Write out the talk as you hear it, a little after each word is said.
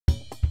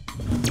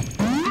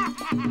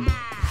Could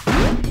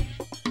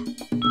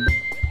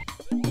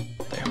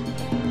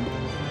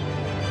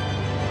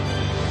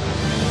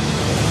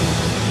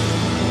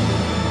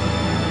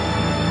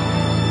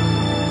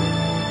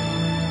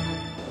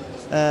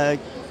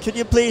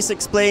you please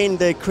explain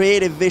the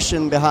creative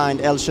vision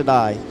behind El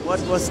Shaddai? What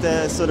was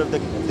the sort of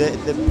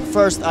the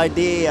first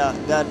idea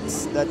that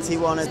he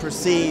wanted to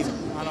perceive?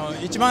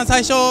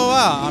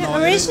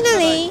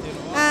 Originally,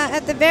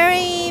 at the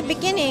very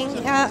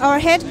beginning, our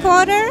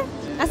headquarters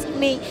asked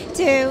me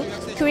to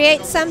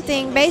create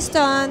something based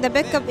on the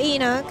Book of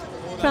Enoch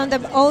from the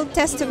Old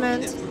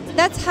Testament.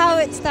 That's how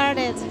it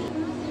started.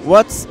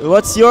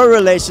 What's your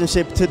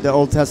relationship to the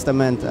Old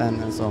Testament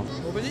and so on?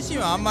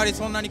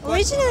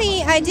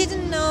 Originally, I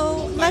didn't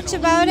know much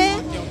about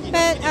it,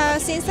 but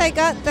since I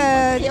got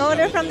the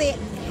order from the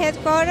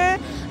headquarters,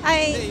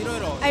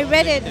 I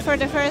read it for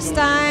the first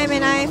time,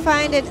 and I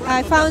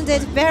found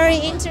it very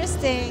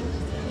interesting.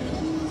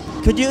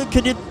 Could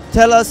you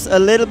tell us a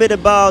little bit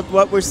about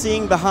what we're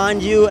seeing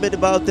behind you, a bit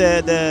about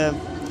the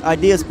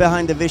ideas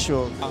behind the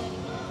visual?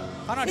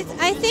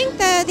 I think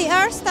that the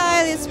art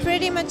style is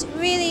pretty much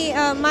really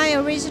my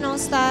original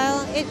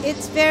style.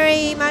 It's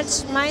very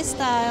much my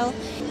style.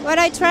 What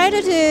I try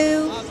to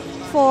do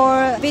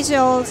for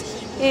visuals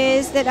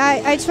is that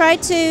I try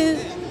to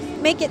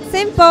make it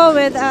simple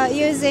with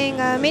using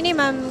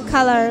minimum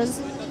colors.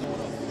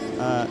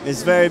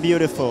 It's very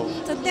beautiful.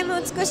 とっても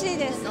美しい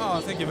です。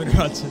Oh, thank you very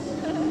much.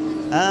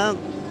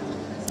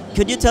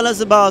 Could you tell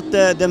us about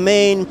the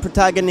main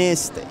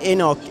protagonist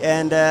Enoch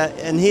and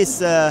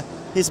his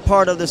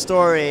part of the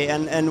story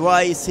and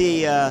why is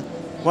he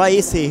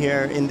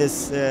here in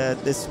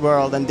this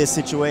world and this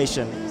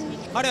situation?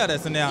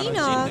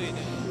 Enoch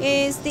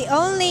is the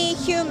only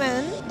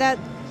human that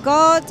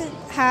God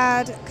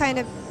had kind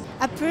of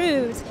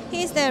approved.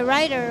 He's the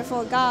writer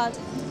for God,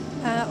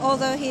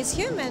 although he's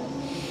human.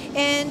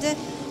 And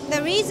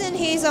the reason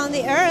he's on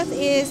the earth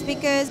is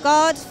because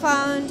God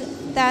found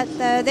that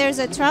there's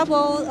a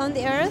trouble on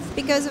the earth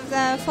because of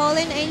the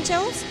fallen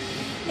angels,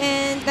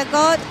 and the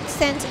God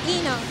sent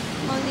Enoch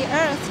on the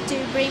earth to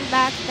bring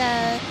back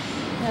the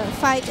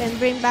fight and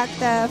bring back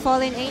the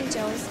fallen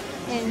angels.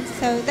 And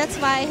so that's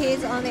why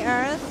he's on the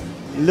earth.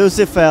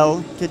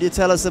 Lucifer, could you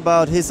tell us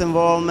about his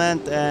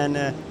involvement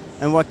and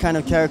what kind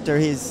of character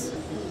he's?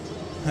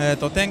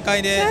 Lucifer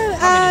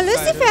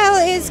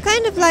is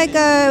kind of like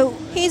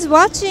he's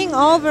watching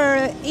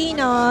over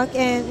Enoch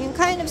and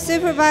kind of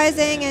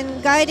supervising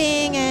and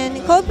guiding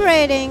and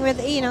cooperating with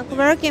Enoch,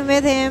 working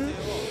with him.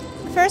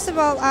 First of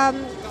all,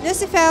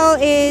 Lucifer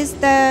is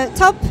the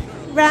top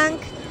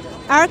rank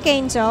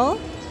archangel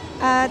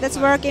that's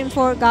working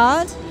for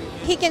God.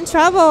 He can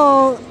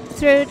travel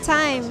through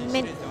time,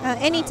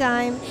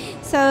 anytime.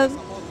 So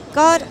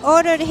God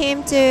ordered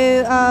him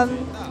to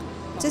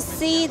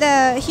see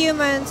the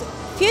human's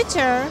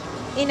future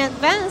in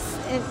advance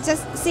and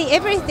just see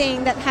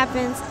everything that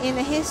happens in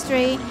the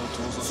history.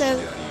 So,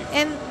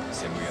 and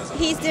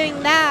he's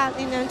doing that,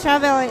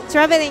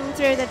 traveling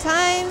through the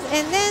times,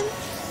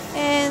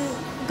 and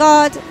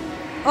God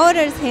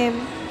orders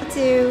him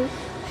to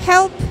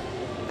help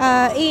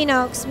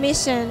Enoch's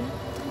mission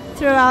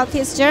throughout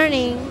his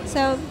journey.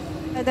 So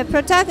the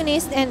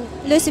protagonist and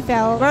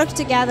Lucifer work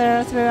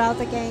together throughout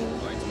the game.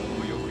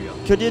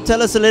 Could you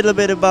tell us a little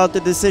bit about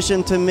the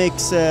decision to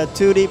mix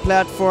 2D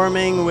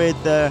platforming with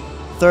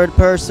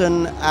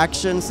third-person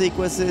action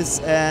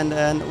sequences and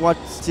what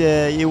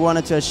you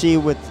wanted to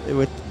achieve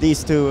with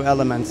these two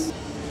elements?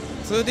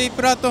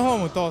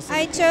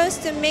 I chose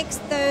to mix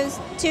those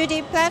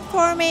 2D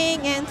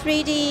platforming and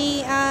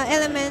 3D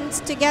elements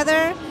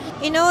together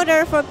in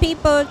order for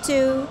people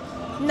to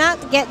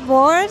not get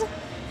bored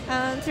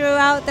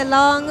throughout the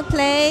long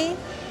play.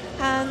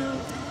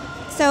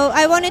 So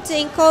I wanted to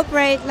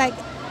incorporate like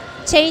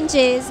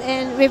changes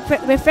and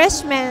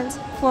refreshment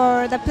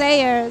for the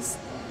players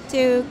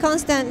to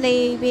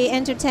constantly be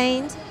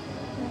entertained.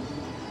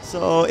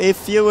 So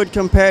if you would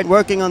compare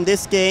working on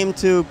this game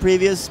to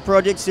previous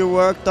projects you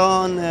worked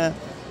on,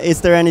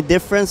 is there any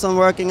difference on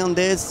working on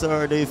this,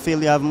 or do you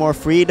feel you have more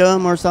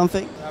freedom or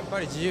something?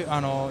 I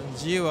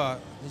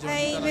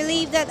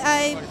believe that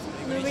I'm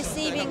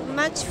receiving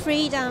much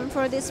freedom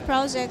for this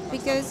project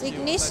because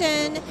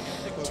Ignition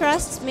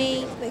trusts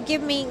me,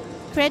 give me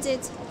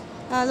credit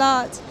a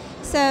lot.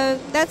 So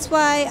that's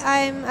why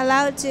I'm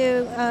allowed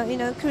to,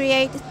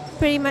 create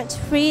pretty much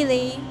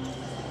freely.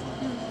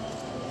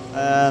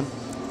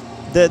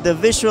 The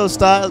visual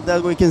style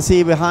that we can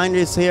see behind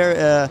us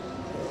here,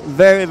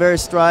 very, very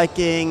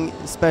striking,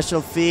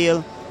 special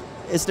feel.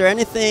 Is there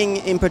anything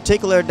in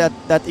particular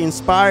that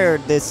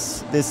inspired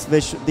these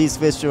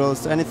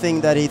visuals? Anything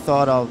that he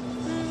thought of?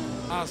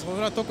 I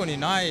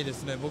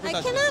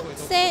cannot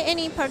say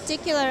any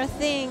particular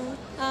thing.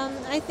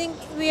 I think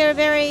we are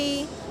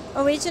very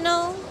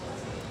original,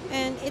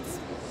 and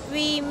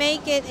we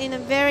make it in a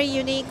very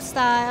unique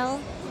style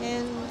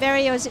and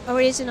very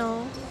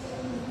original.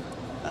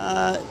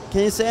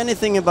 Can you say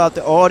anything about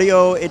the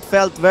audio? It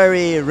felt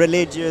very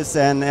religious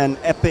and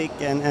epic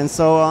and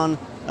so on.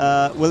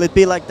 Will it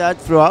be like that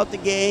throughout the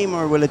game,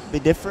 or will it be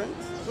different?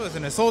 そうです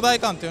ね、壮大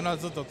感というのは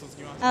ずっと続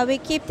きます。We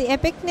keep the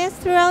epicness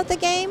throughout the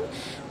game,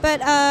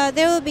 but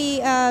there will be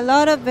a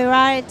lot of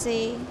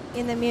variety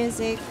in the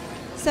music.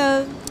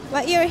 So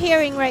what you're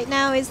hearing right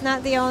now is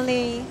not the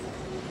only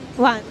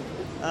one.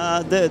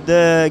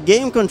 The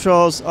game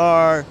controls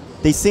are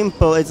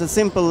simple. It's a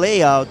simple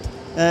layout.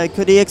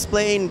 Could he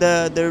explain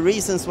the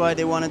reasons why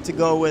they wanted to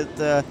go with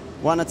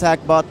one attack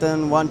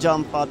button, one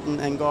jump button,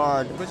 and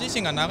guard? 僕自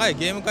身が長い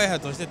ゲーム開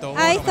発をしてて思う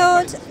のが I やっ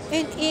ぱり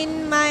thought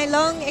in my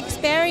long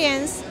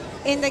experience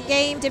in the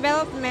game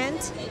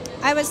development,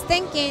 I was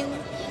thinking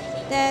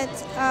that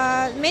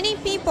many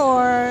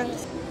people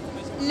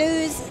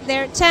lose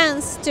their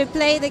chance to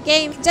play the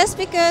game just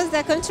because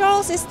the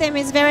control system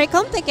is very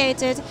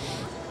complicated.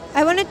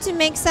 I wanted to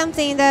make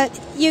something that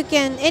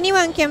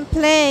anyone can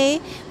play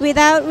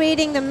without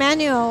reading the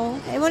manual.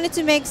 I wanted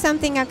to make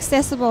something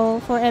accessible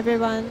for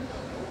everyone.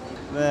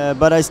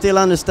 But I still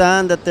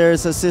understand that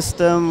there's a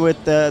system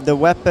with the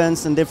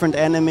weapons and different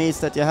enemies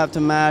that you have to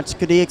match.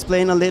 Could he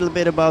explain a little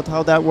bit about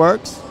how that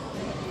works?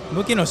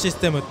 武器のシス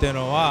テムっていう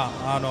のは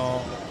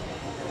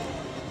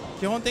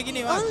基本的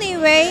には Only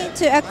way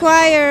to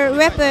acquire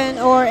weapon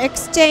or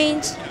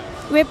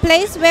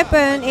replace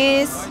weapon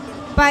is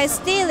by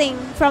stealing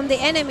from the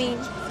enemy.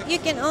 You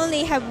can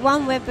only have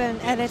one weapon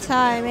at a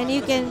time, and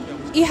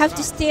you have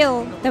to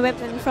steal the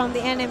weapon from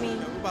the enemy.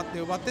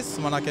 奪って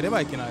進まなけれ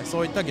ばいけない、そ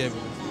ういったゲームで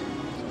す。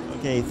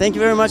 Okay, thank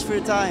you very much for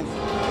your time.